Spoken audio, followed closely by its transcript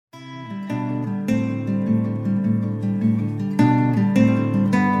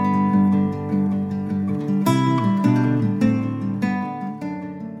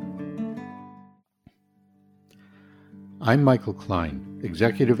I'm Michael Klein,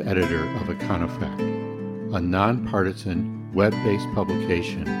 Executive Editor of EconoFact, a nonpartisan, web-based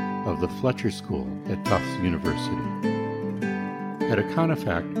publication of the Fletcher School at Tufts University. At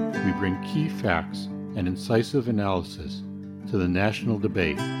EconoFact, we bring key facts and incisive analysis to the national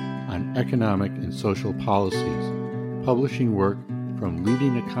debate on economic and social policies, publishing work from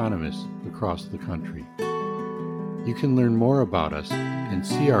leading economists across the country. You can learn more about us and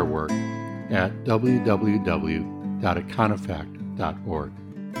see our work at www.econofact.org.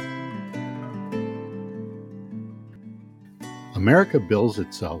 America bills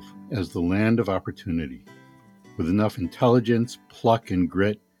itself as the land of opportunity. With enough intelligence, pluck, and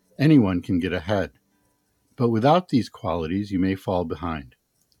grit, anyone can get ahead. But without these qualities, you may fall behind.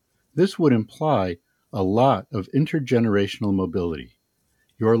 This would imply a lot of intergenerational mobility.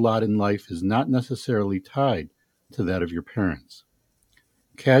 Your lot in life is not necessarily tied to that of your parents.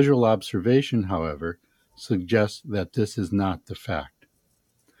 Casual observation, however, suggests that this is not the fact.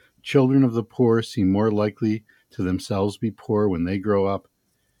 Children of the poor seem more likely to themselves be poor when they grow up,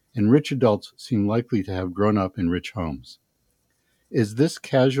 and rich adults seem likely to have grown up in rich homes. Is this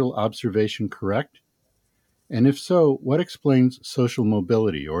casual observation correct? And if so, what explains social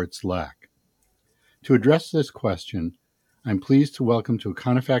mobility or its lack? To address this question, I'm pleased to welcome to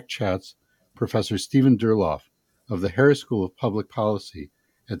EconoFact Chats Professor Stephen Durlauf of the Harris School of Public Policy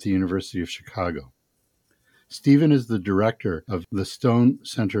at the University of Chicago. Stephen is the director of the Stone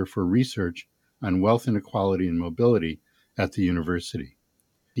Center for Research on Wealth Inequality and Mobility at the university.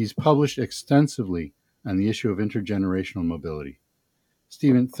 He's published extensively on the issue of intergenerational mobility.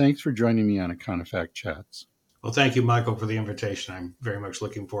 Stephen, thanks for joining me on EconoFact Chats. Well, thank you, Michael, for the invitation. I'm very much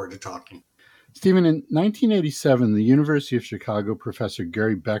looking forward to talking. Stephen, in 1987, the University of Chicago professor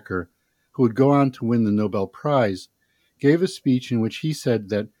Gary Becker, who would go on to win the Nobel Prize, gave a speech in which he said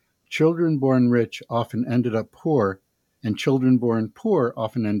that children born rich often ended up poor, and children born poor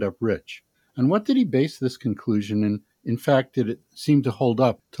often end up rich. On what did he base this conclusion, and in fact, did it seem to hold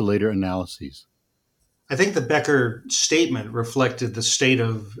up to later analyses? I think the Becker statement reflected the state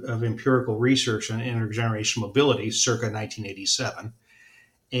of empirical research on intergenerational mobility circa 1987.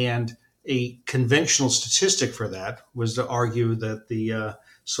 And a conventional statistic for that was to argue that the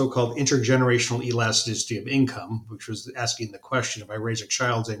so-called intergenerational elasticity of income, which was asking the question, if I raise a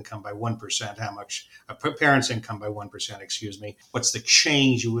child's income by 1%, how much, a parent's income by 1%, what's the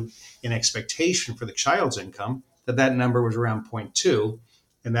change you would in expectation for the child's income, that number was around 0.2.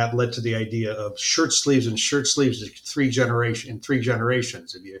 And that led to the idea of shirt sleeves in three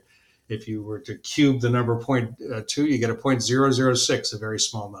generations. If you were to cube the number 0.2, you get a 0.006, a very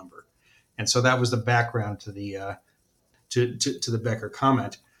small number. And so that was the background to the to the Becker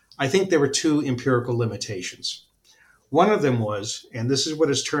comment. I think there were two empirical limitations. One of them was, and this is what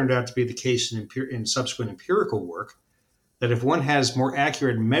has turned out to be the case in subsequent empirical work, that if one has more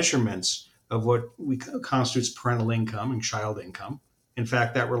accurate measurements of what constitutes parental income and child income, in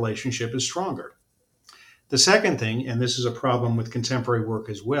fact, that relationship is stronger. The second thing, and this is a problem with contemporary work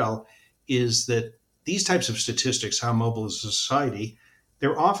as well, is that these types of statistics, how mobile is society,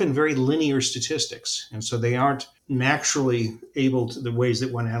 they're often very linear statistics. And so they aren't naturally able to, the ways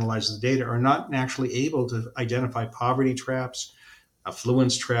that one analyzes the data are not naturally able to identify poverty traps,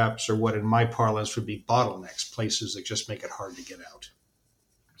 affluence traps, or what in my parlance would be bottlenecks, places that just make it hard to get out.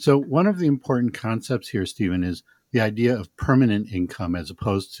 So one of the important concepts here, Stephen, is the idea of permanent income as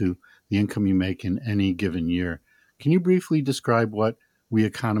opposed to the income you make in any given year. Can you briefly describe what we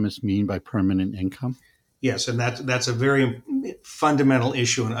economists mean by permanent income? Yes, and that's a very fundamental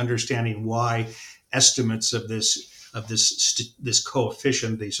issue in understanding why estimates of this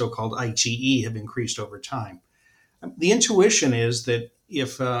coefficient, the so-called IGE, have increased over time. The intuition is that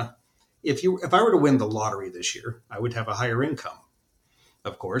if I were to win the lottery this year, I would have a higher income,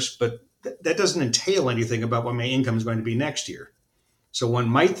 of course, but that doesn't entail anything about what my income is going to be next year. So one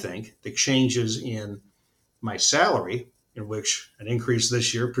might think the changes in my salary, in which an increase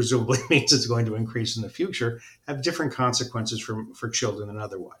this year presumably means it's going to increase in the future, have different consequences for children than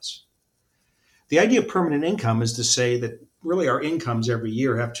otherwise. The idea of permanent income is to say that really our incomes every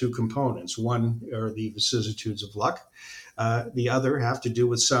year have two components. One are the vicissitudes of luck. The other have to do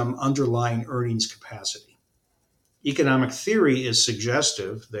with some underlying earnings capacity. Economic theory is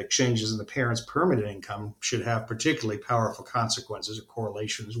suggestive that changes in the parent's permanent income should have particularly powerful consequences or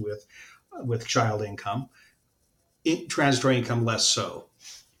correlations with child income. Transitory income less so.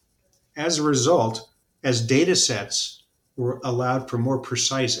 As a result, as data sets were allowed for more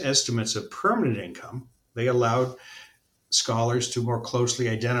precise estimates of permanent income, they allowed scholars to more closely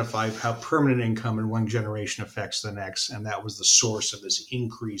identify how permanent income in one generation affects the next, and that was the source of this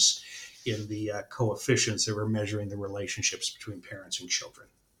increase in the coefficients that were measuring the relationships between parents and children.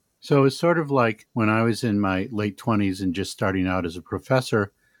 So it's sort of like when I was in my late 20s and just starting out as a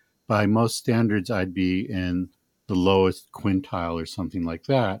professor, by most standards, I'd be in the lowest quintile or something like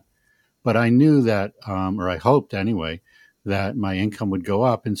that. But I knew that, or I hoped anyway, that my income would go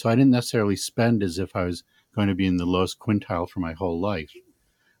up. And so I didn't necessarily spend as if I was going to be in the lowest quintile for my whole life.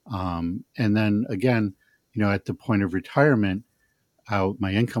 And then again, at the point of retirement,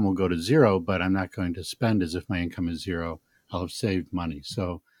 my income will go to zero, but I'm not going to spend as if my income is zero. I'll have saved money.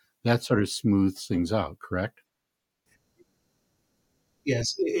 So that sort of smooths things out, correct?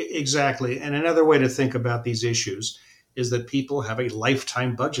 Yes, exactly. And another way to think about these issues is that people have a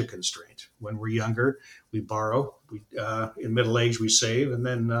lifetime budget constraint. When we're younger, we borrow. In middle age, we save, and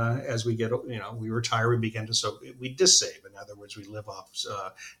then as we get, we retire, we begin to we dissave. In other words, we live off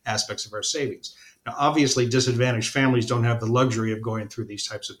aspects of our savings. Now, obviously, disadvantaged families don't have the luxury of going through these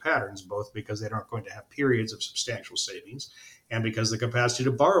types of patterns, both because they aren't going to have periods of substantial savings, and because the capacity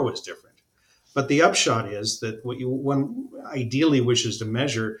to borrow is different. But the upshot is that what one ideally wishes to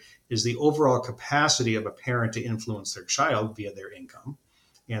measure is the overall capacity of a parent to influence their child via their income.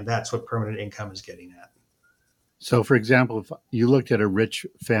 And that's what permanent income is getting at. So, for example, if you looked at a rich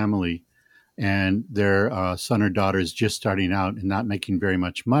family and their son or daughter is just starting out and not making very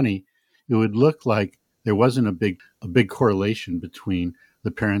much money, it would look like there wasn't a big correlation between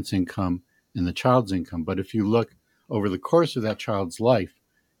the parent's income and the child's income. But if you look over the course of that child's life,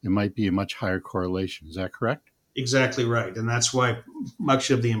 it might be a much higher correlation. Is that correct? Exactly right. And that's why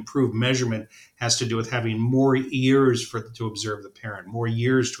much of the improved measurement has to do with having more years to observe the parent, more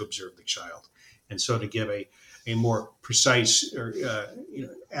years to observe the child. And so to give a more precise or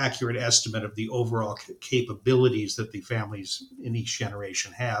accurate estimate of the overall capabilities that the families in each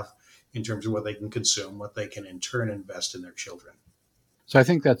generation have in terms of what they can consume, what they can in turn invest in their children. So I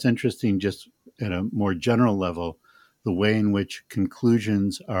think that's interesting just at a more general level, the way in which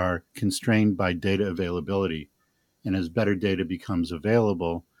conclusions are constrained by data availability. And as better data becomes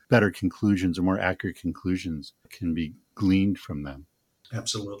available, better conclusions or more accurate conclusions can be gleaned from them.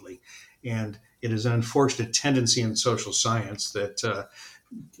 Absolutely. And it is an unfortunate tendency in social science that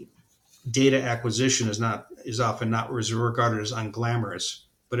data acquisition is often not regarded as unglamorous,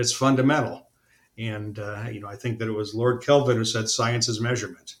 but it's fundamental. And I think that it was Lord Kelvin who said science is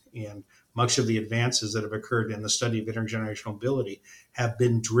measurement. And much of the advances that have occurred in the study of intergenerational mobility have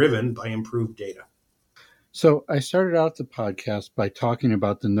been driven by improved data. So I started out the podcast by talking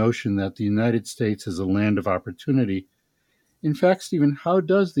about the notion that the United States is a land of opportunity. In fact, Stephen, how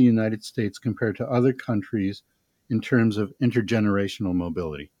does the United States compare to other countries in terms of intergenerational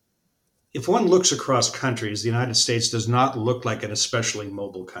mobility? If one looks across countries, the United States does not look like an especially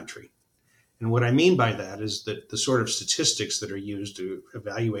mobile country. And what I mean by that is that the sort of statistics that are used to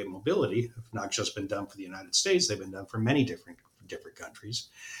evaluate mobility have not just been done for the United States, they've been done for many different countries.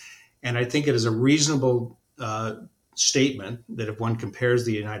 And I think it is a reasonable statement that if one compares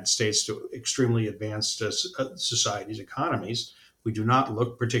the United States to extremely advanced societies, economies, we do not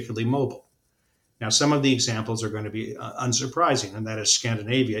look particularly mobile. Now, some of the examples are going to be unsurprising, and that is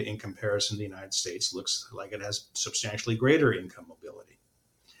Scandinavia, in comparison to the United States, looks like it has substantially greater income mobility.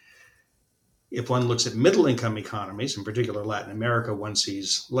 If one looks at middle income economies, in particular Latin America, one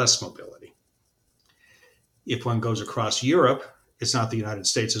sees less mobility. If one goes across Europe, it's not the United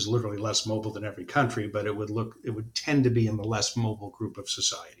States is literally less mobile than every country, but it would tend to be in the less mobile group of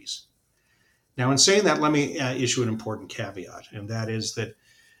societies. Now, in saying that, let me issue an important caveat, and that is that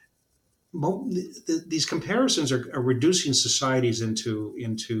these comparisons are reducing societies into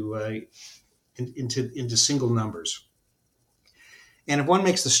single numbers. And if one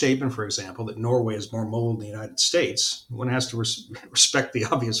makes the statement, for example, that Norway is more mobile than the United States, one has to respect the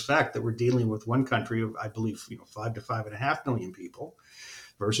obvious fact that we're dealing with one country of, I believe, 5 to 5.5 million people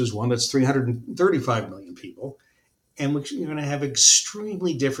versus one that's 335 million people, and which you're going to have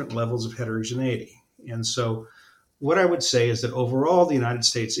extremely different levels of heterogeneity. And so what I would say is that overall, the United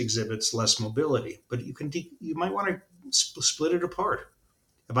States exhibits less mobility, but you might want to split it apart.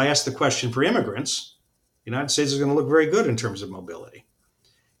 If I ask the question for immigrants, the United States is going to look very good in terms of mobility.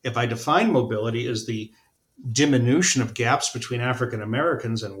 If I define mobility as the diminution of gaps between African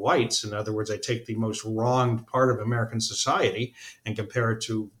Americans and whites, in other words, I take the most wronged part of American society and compare it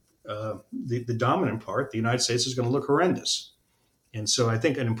to the dominant part, the United States is going to look horrendous. And so I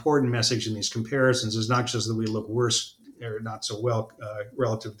think an important message in these comparisons is not just that we look worse or not so well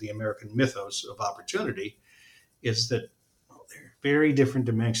relative to the American mythos of opportunity, is that there are very different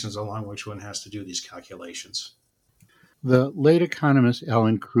dimensions along which one has to do these calculations. The late economist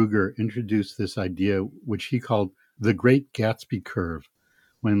Alan Krueger introduced this idea, which he called the Great Gatsby Curve,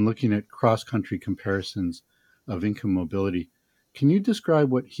 when looking at cross-country comparisons of income mobility. Can you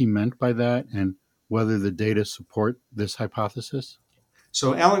describe what he meant by that and whether the data support this hypothesis?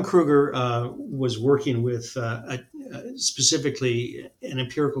 So Alan Kruger was working with specifically an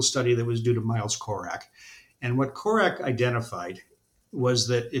empirical study that was due to Miles Korak. And what Korak identified was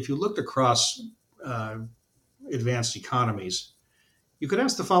that if you looked across advanced economies, you could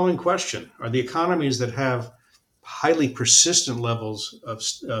ask the following question. Are the economies that have highly persistent levels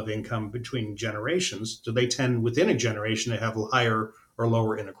of income between generations, do they tend within a generation to have higher or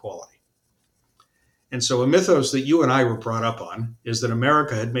lower inequality? And so a mythos that you and I were brought up on is that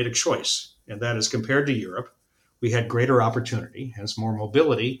America had made a choice, and that is compared to Europe, we had greater opportunity, hence more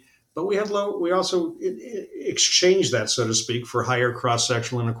mobility, but we also exchanged that, so to speak, for higher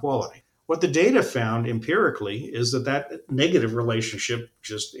cross-sectional inequality. What the data found empirically is that negative relationship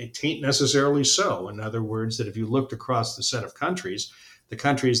just it ain't necessarily so. In other words, that if you looked across the set of countries, the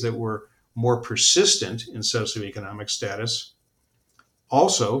countries that were more persistent in socioeconomic status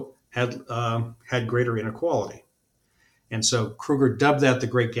also had greater inequality. And so Kruger dubbed that the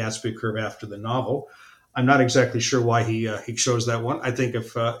Great Gatsby curve after the novel. I'm not exactly sure why he chose that one. I think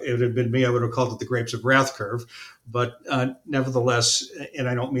if it had been me, I would have called it the Grapes of Wrath curve. But nevertheless, and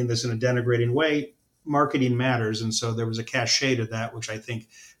I don't mean this in a denigrating way, marketing matters. And so there was a cachet to that, which I think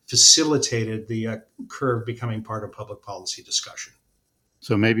facilitated the curve becoming part of public policy discussion.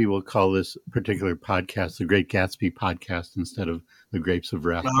 So maybe we'll call this particular podcast the Great Gatsby podcast instead of the Grapes of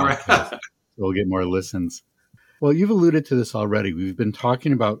Wrath podcast. So we'll get more listens. Well, you've alluded to this already. We've been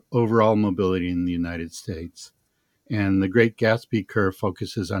talking about overall mobility in the United States, and the Great Gatsby curve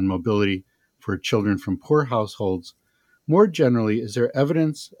focuses on mobility for children from poor households. More generally, is there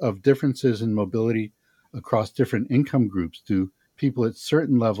evidence of differences in mobility across different income groups? Do people at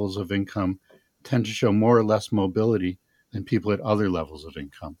certain levels of income tend to show more or less mobility than people at other levels of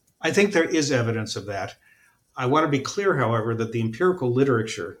income? I think there is evidence of that. I want to be clear, however, that the empirical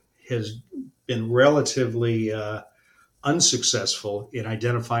literature has been relatively unsuccessful in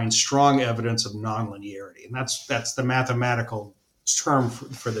identifying strong evidence of nonlinearity. And that's the mathematical term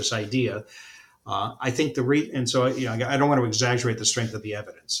for this idea. I think and so I don't want to exaggerate the strength of the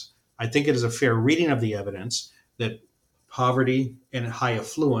evidence. I think it is a fair reading of the evidence that poverty and high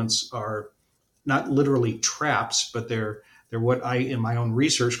affluence are not literally traps, but they're what I, in my own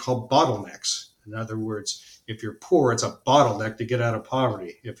research, call bottlenecks. In other words, if you're poor, it's a bottleneck to get out of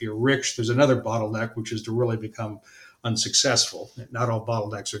poverty. If you're rich, there's another bottleneck, which is to really become unsuccessful. Not all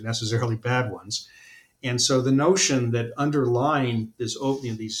bottlenecks are necessarily bad ones. And so the notion that underlying this,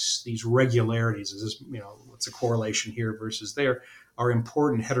 these regularities, is this, what's the correlation here versus there, are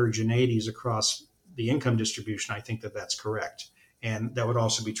important heterogeneities across the income distribution. I think that that's correct. And that would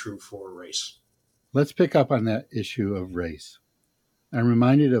also be true for race. Let's pick up on that issue of race. I'm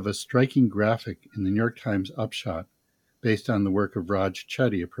reminded of a striking graphic in the New York Times Upshot based on the work of Raj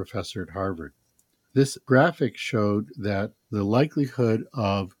Chetty, a professor at Harvard. This graphic showed that the likelihood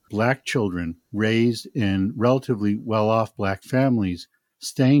of Black children raised in relatively well-off Black families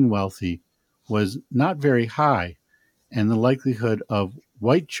staying wealthy was not very high, and the likelihood of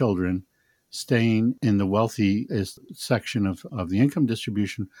white children staying in the wealthiest section of the income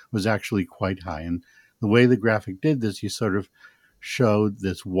distribution was actually quite high. And the way the graphic did this, you sort of showed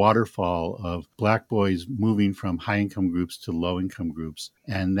this waterfall of Black boys moving from high-income groups to low-income groups,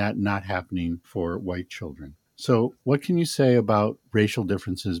 and that not happening for white children. So what can you say about racial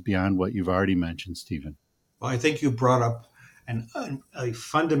differences beyond what you've already mentioned, Stephen? Well, I think you brought up a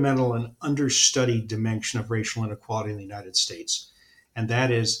fundamental and understudied dimension of racial inequality in the United States, and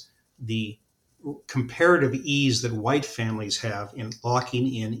that is the comparative ease that white families have in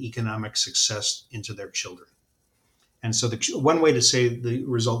locking in economic success into their children. And so one way to say the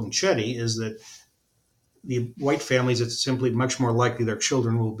result in Chetty is that the white families, it's simply much more likely their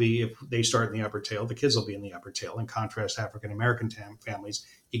children will be, if they start in the upper tail, the kids will be in the upper tail. In contrast, African-American families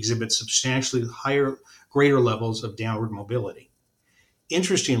exhibit substantially greater levels of downward mobility.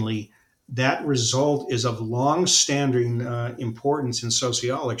 Interestingly, that result is of long-standing importance in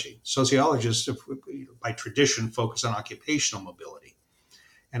sociology. Sociologists, by tradition, focus on occupational mobility.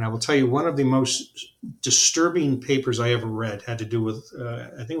 And I will tell you, one of the most disturbing papers I ever read had to do with,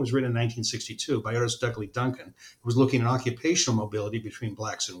 I think it was written in 1962 by Otis Dudley Duncan. It was looking at occupational mobility between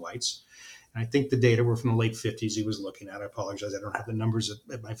Blacks and whites. And I think the data were from the late 50s he was looking at. I apologize, I don't have the numbers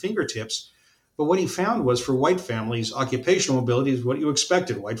at my fingertips. But what he found was for white families, occupational mobility is what you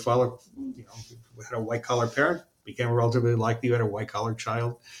expected. White collar, had a white collar parent, became relatively likely you had a white collar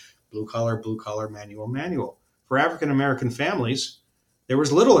child, blue collar, manual. For African American families, there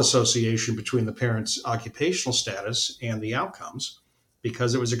was little association between the parents' occupational status and the outcomes.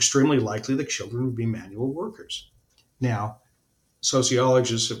 because it was extremely likely that children would be manual workers. Now,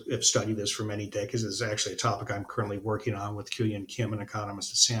 sociologists have studied this for many decades. This is actually a topic I'm currently working on with Kyuhyun Kim, an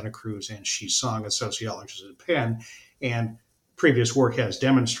economist at Santa Cruz, and Shi Song, a sociologist at Penn. And previous work has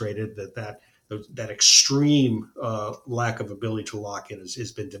demonstrated that extreme lack of ability to lock in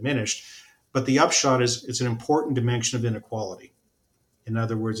has been diminished. But the upshot is it's an important dimension of inequality. In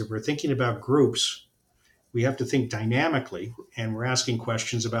other words, if we're thinking about groups, we have to think dynamically, and we're asking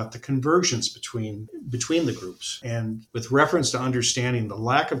questions about the convergence between the groups. And with reference to understanding the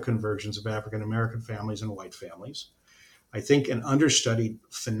lack of convergence of African American families and white families, I think an understudied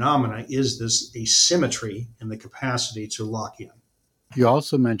phenomena is this asymmetry in the capacity to lock in. You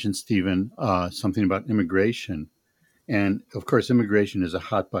also mentioned, Stephen, something about immigration. And of course, immigration is a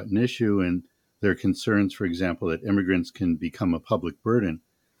hot button issue, and there are concerns, for example, that immigrants can become a public burden.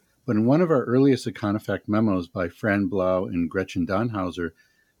 But in one of our earliest EconoFact memos by Fran Blau and Gretchen Donhauser,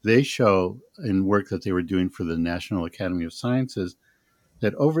 they show in work that they were doing for the National Academy of Sciences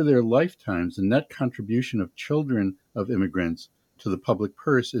that over their lifetimes, the net contribution of children of immigrants to the public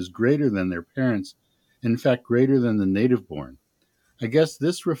purse is greater than their parents, and in fact, greater than the native-born. I guess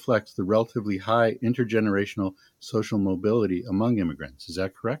this reflects the relatively high intergenerational social mobility among immigrants. Is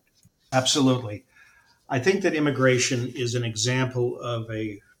that correct? Absolutely. I think that immigration is an example of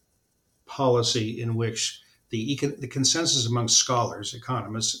a policy in which the consensus among scholars,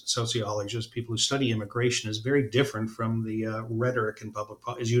 economists, sociologists, people who study immigration is very different from the rhetoric in public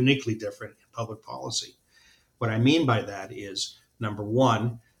policy, is uniquely different in public policy. What I mean by that is, number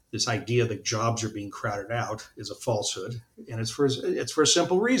one, this idea that jobs are being crowded out is a falsehood, and it's for a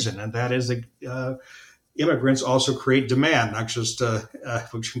simple reason, and that is that immigrants also create demand, not just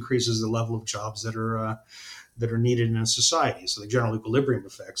which increases the level of jobs that are needed in a society. So the general equilibrium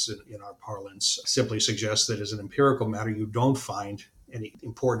effects in our parlance simply suggest that as an empirical matter, you don't find any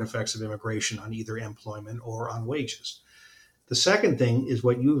important effects of immigration on either employment or on wages. The second thing is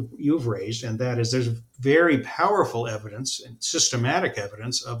what you've raised, and that is there's very powerful evidence and systematic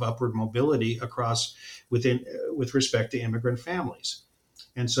evidence of upward mobility with respect to immigrant families.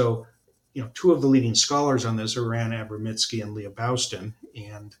 And so, two of the leading scholars on this are Rand Abramitsky and Leah Bouston,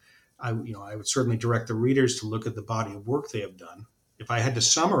 and I would certainly direct the readers to look at the body of work they have done. If I had to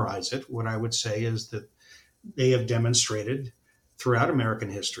summarize it, what I would say is that they have demonstrated throughout American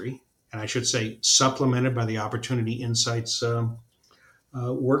history, and I should say supplemented by the Opportunity Insights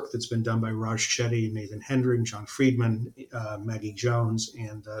work that's been done by Raj Chetty, Nathan Hendring, John Friedman, Maggie Jones,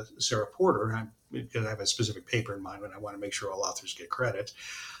 and Sarah Porter, because I have a specific paper in mind and I want to make sure all authors get credit,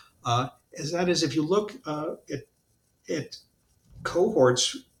 is if you look at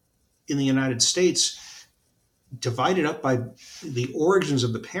cohorts in the United States divided up by the origins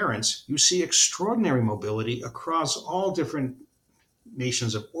of the parents, you see extraordinary mobility across all different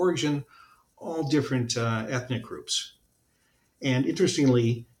nations of origin, all different ethnic groups. And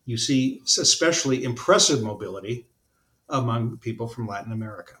interestingly, you see especially impressive mobility among people from Latin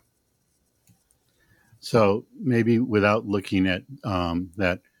America. So maybe without looking at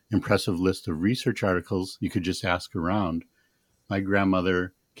that impressive list of research articles, you could just ask around. My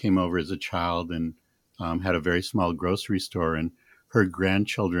grandmother came over as a child and had a very small grocery store, and her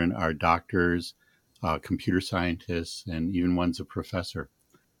grandchildren are doctors, computer scientists, and even one's a professor.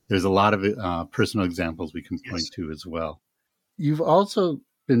 There's a lot of personal examples we can point to as well. You've also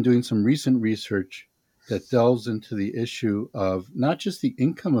been doing some recent research that delves into the issue of not just the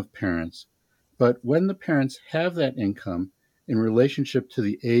income of parents, but when the parents have that income in relationship to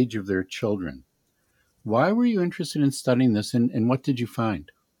the age of their children. Why were you interested in studying this, and what did you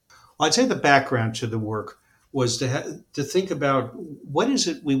find? Well, I'd say the background to the work was to think about what is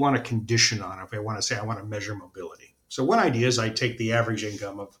it we want to condition on if I want to say I want to measure mobility. So one idea is I take the average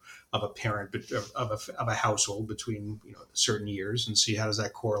income of a parent of a household between certain years and see how does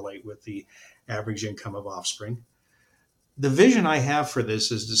that correlate with the average income of offspring. The vision I have for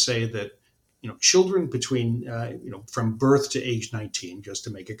this is to say that children between from birth to age 19, just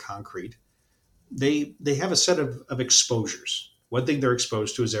to make it concrete, they have a set of exposures. One thing they're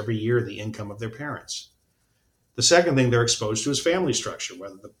exposed to is every year the income of their parents. The second thing they're exposed to is family structure,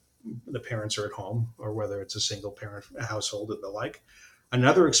 whether the parents are at home or whether it's a single parent household and the like.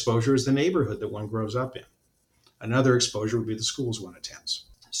 Another exposure is the neighborhood that one grows up in. Another exposure would be the schools one attends.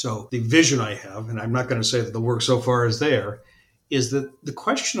 So the vision I have, and I'm not going to say that the work so far is there, is that the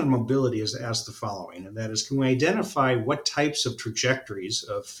question on mobility is to ask the following, and that is, can we identify what types of trajectories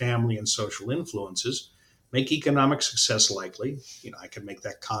of family and social influences make economic success likely? I can make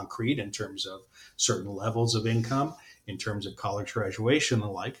that concrete in terms of certain levels of income, in terms of college graduation and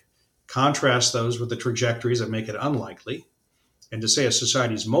the like. Contrast those with the trajectories that make it unlikely. And to say a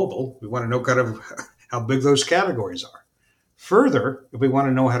society is mobile, we want to know kind of how big those categories are. Further, if we want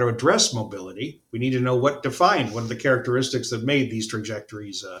to know how to address mobility, we need to know what are the characteristics that made these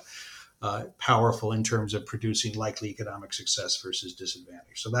trajectories powerful in terms of producing likely economic success versus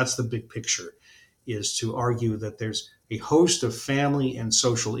disadvantage. So that's the big picture, is to argue that there's a host of family and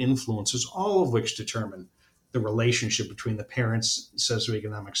social influences, all of which determine the relationship between the parent's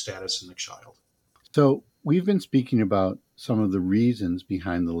socioeconomic status and the child. So we've been speaking about some of the reasons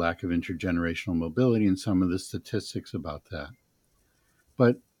behind the lack of intergenerational mobility and some of the statistics about that.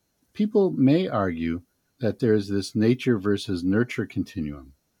 But people may argue that there's this nature versus nurture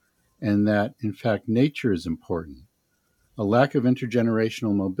continuum, and that, in fact, nature is important. A lack of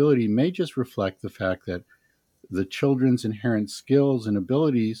intergenerational mobility may just reflect the fact that the children's inherent skills and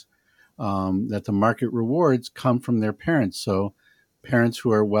abilities that the market rewards come from their parents. So parents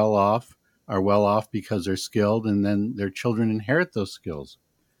who are well off because they're skilled, and then their children inherit those skills.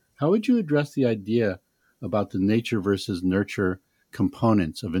 How would you address the idea about the nature versus nurture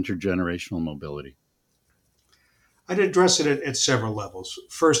components of intergenerational mobility? I'd address it at several levels.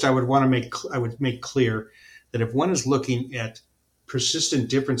 First, I would make clear that if one is looking at persistent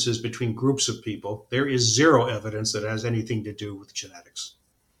differences between groups of people, there is zero evidence that it has anything to do with genetics.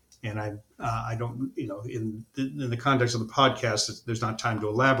 And I don't, in the context of the podcast, there's not time to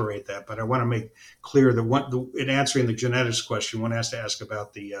elaborate that, but I want to make clear that in answering the genetics question, one has to ask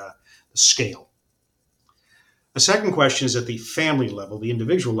about the scale. A second question is at the family level, the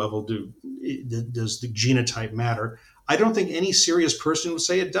individual level. Does the genotype matter? I don't think any serious person would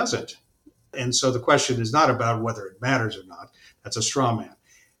say it doesn't. And so the question is not about whether it matters or not. That's a straw man.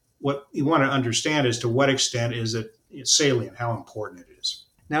 What you want to understand is to what extent is it salient, how important it is.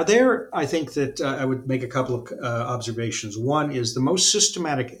 Now there, I think that I would make a couple of observations. One is the most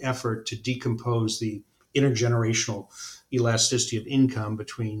systematic effort to decompose the intergenerational elasticity of income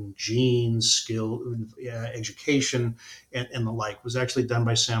between genes, skill, education, and the like was actually done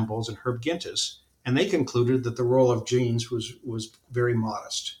by Sam Bowles and Herb Gintis. And they concluded that the role of genes was very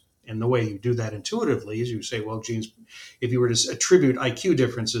modest. And the way you do that intuitively is you say, well, genes, if you were to attribute IQ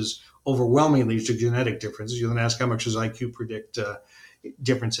differences overwhelmingly to genetic differences, you then ask how much does IQ predict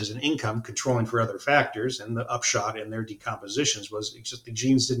differences in income, controlling for other factors. And the upshot in their decompositions was just the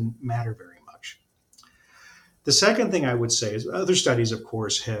genes didn't matter very much. The second thing I would say is other studies, of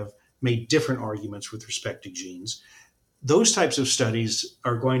course, have made different arguments with respect to genes. Those types of studies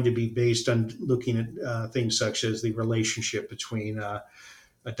are going to be based on looking at things such as the relationship between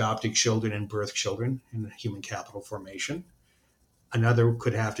adopted children and birth children in human capital formation. Another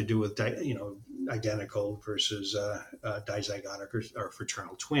could have to do with identical versus dizygotic or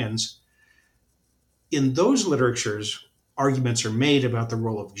fraternal twins. In those literatures, arguments are made about the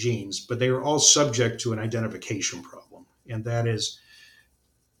role of genes, but they are all subject to an identification problem. And that is,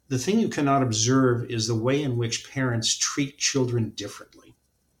 the thing you cannot observe is the way in which parents treat children differently.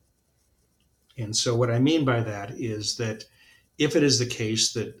 And so what I mean by that is that if it is the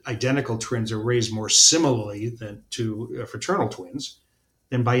case that identical twins are raised more similarly than to fraternal twins,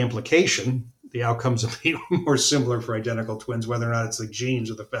 then by implication, the outcomes will be more similar for identical twins, whether or not it's the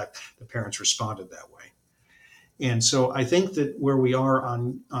genes or the fact the parents responded that way. And so I think that where we are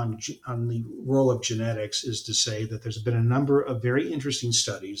on the role of genetics is to say that there's been a number of very interesting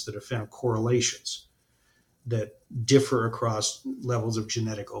studies that have found correlations that differ across levels of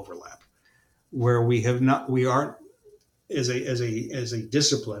genetic overlap, where we aren't as a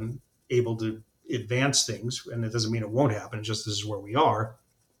discipline able to advance things, and it doesn't mean it won't happen, it's just this is where we are,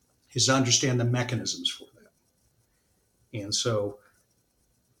 is to understand the mechanisms for that. And so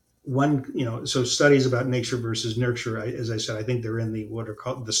so studies about nature versus nurture, as I said, I think they're in what are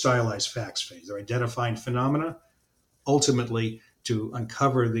called the stylized facts phase. They're identifying phenomena, ultimately to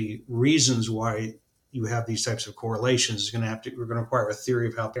uncover the reasons why you have these types of correlations. We're going to require a theory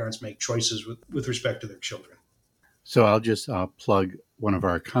of how parents make choices with respect to their children. So I'll just plug one of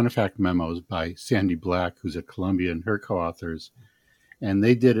our EconoFact memos by Sandy Black, who's at Columbia, and her co-authors. And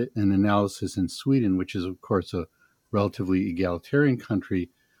they did an analysis in Sweden, which is, of course, a relatively egalitarian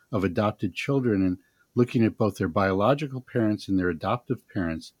country, of adopted children, and looking at both their biological parents and their adoptive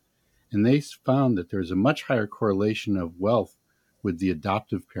parents. And they found that there's a much higher correlation of wealth with the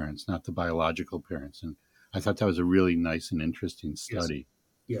adoptive parents, not the biological parents. And I thought that was a really nice and interesting study.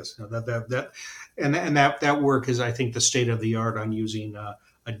 Yes, no, that work is, I think, the state of the art on using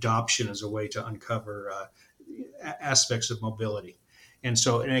adoption as a way to uncover aspects of mobility. And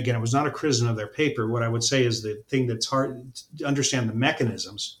again, it was not a criticism of their paper. What I would say is the thing that's hard to understand the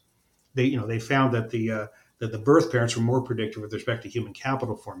mechanisms. They found that the birth parents were more predictive with respect to human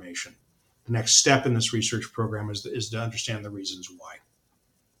capital formation the next step in this research program is to understand the reasons why.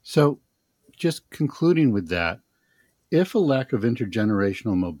 So just concluding with that, if a lack of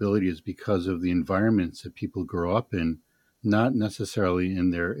intergenerational mobility is because of the environments that people grow up in, not necessarily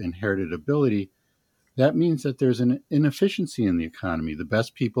in their inherited ability, that means that there's an inefficiency in the economy. The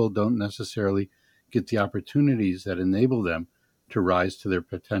best people don't necessarily get the opportunities that enable them to rise to their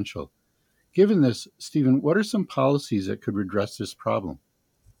potential. Given this, Stephen, what are some policies that could redress this problem?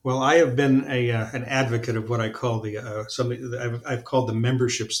 Well, I have been an advocate of what I call something that I've called the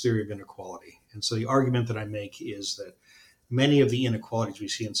membership's theory of inequality. And so the argument that I make is that many of the inequalities we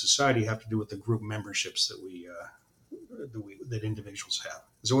see in society have to do with the group memberships that individuals have.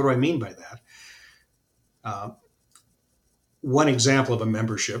 So what do I mean by that? One example of a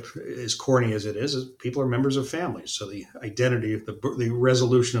membership, as corny as it is people are members of families. So the identity of the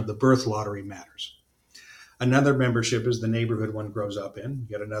resolution of the birth lottery matters. Another membership is the neighborhood one grows up in.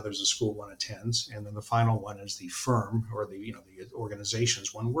 Yet another is the school one attends. And then the final one is the firm or the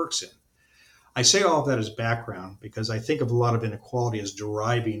organizations one works in. I say all of that as background because I think of a lot of inequality as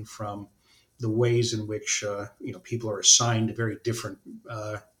deriving from the ways in which people are assigned to very different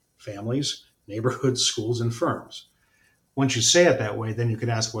families, neighborhoods, schools, and firms. Once you say it that way, then you can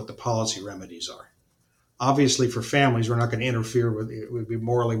ask what the policy remedies are. Obviously, for families, we're not going to interfere with it. Would be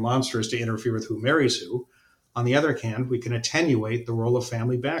morally monstrous to interfere with who marries who. On the other hand, we can attenuate the role of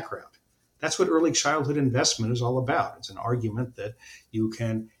family background. That's what early childhood investment is all about. It's an argument that you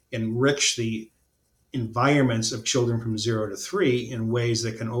can enrich the environments of children from 0 to 3 in ways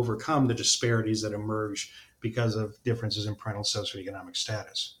that can overcome the disparities that emerge because of differences in parental socioeconomic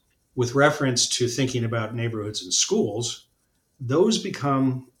status. With reference to thinking about neighborhoods and schools, those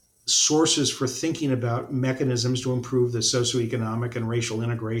become sources for thinking about mechanisms to improve the socioeconomic and racial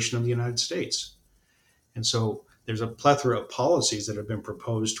integration of the United States. And so there's a plethora of policies that have been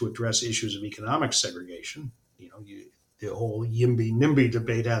proposed to address issues of economic segregation. The whole YIMBY-NIMBY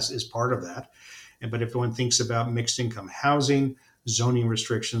debate is part of that. But if one thinks about mixed income housing, zoning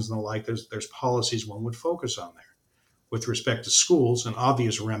restrictions and the like, there's policies one would focus on there. With respect to schools, an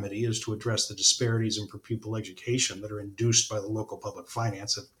obvious remedy is to address the disparities in per pupil education that are induced by the local public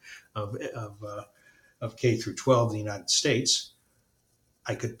finance of K through 12 in the United States.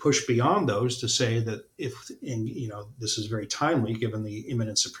 I could push beyond those to say that this is very timely given the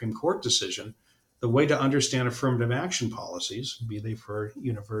imminent Supreme Court decision, the way to understand affirmative action policies, be they for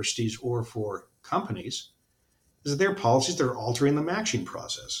universities or for companies, is that they're policies that are altering the matching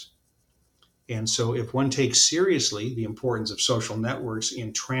process. And so if one takes seriously the importance of social networks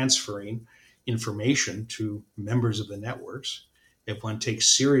in transferring information to members of the networks, if one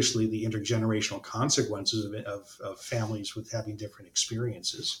takes seriously the intergenerational consequences of families with having different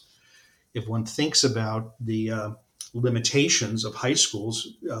experiences, if one thinks about the limitations of high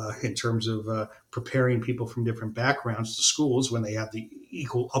schools in terms of preparing people from different backgrounds to schools when they have the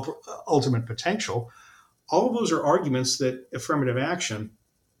equal ultimate potential, all of those are arguments that affirmative action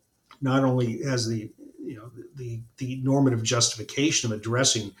not only has the normative justification of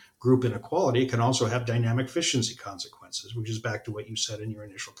addressing group inequality, it can also have dynamic efficiency consequences, which is back to what you said in your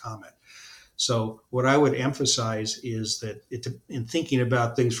initial comment. So what I would emphasize is that in thinking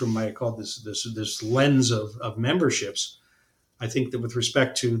about things from I call this lens of memberships, I think that with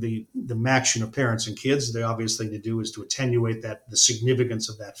respect to the matching of parents and kids, the obvious thing to do is to attenuate the significance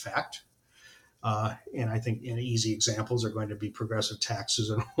of that fact. And I think easy examples are going to be progressive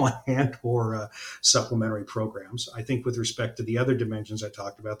taxes on one hand or supplementary programs. I think with respect to the other dimensions I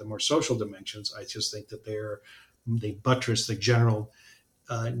talked about, the more social dimensions, I just think that they buttress the general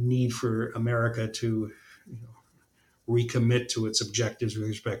need for America to recommit to its objectives with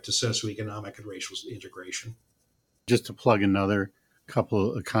respect to socioeconomic and racial integration. Just to plug another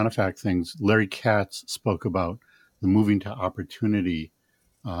couple of EconoFact things, Larry Katz spoke about the Moving to Opportunity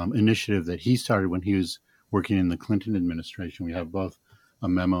initiative that he started when he was working in the Clinton administration. We have both a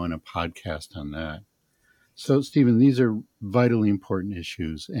memo and a podcast on that. So, Stephen, these are vitally important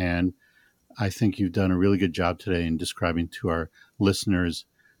issues, and I think you've done a really good job today in describing to our listeners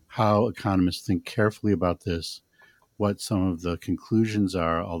how economists think carefully about this, what some of the conclusions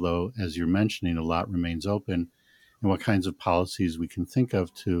are, although, as you're mentioning, a lot remains open, and what kinds of policies we can think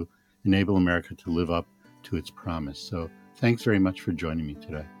of to enable America to live up to its promise. So thanks very much for joining me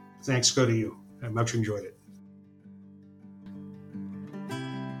today. Thanks go to you. I much enjoyed it.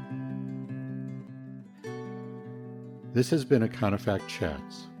 This has been EconoFact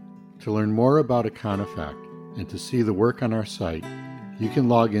Chats. To learn more about EconoFact and to see the work on our site, you can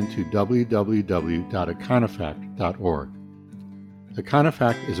log into www.econofact.org.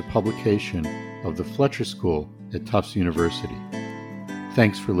 EconoFact is a publication of the Fletcher School at Tufts University.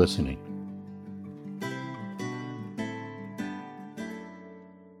 Thanks for listening.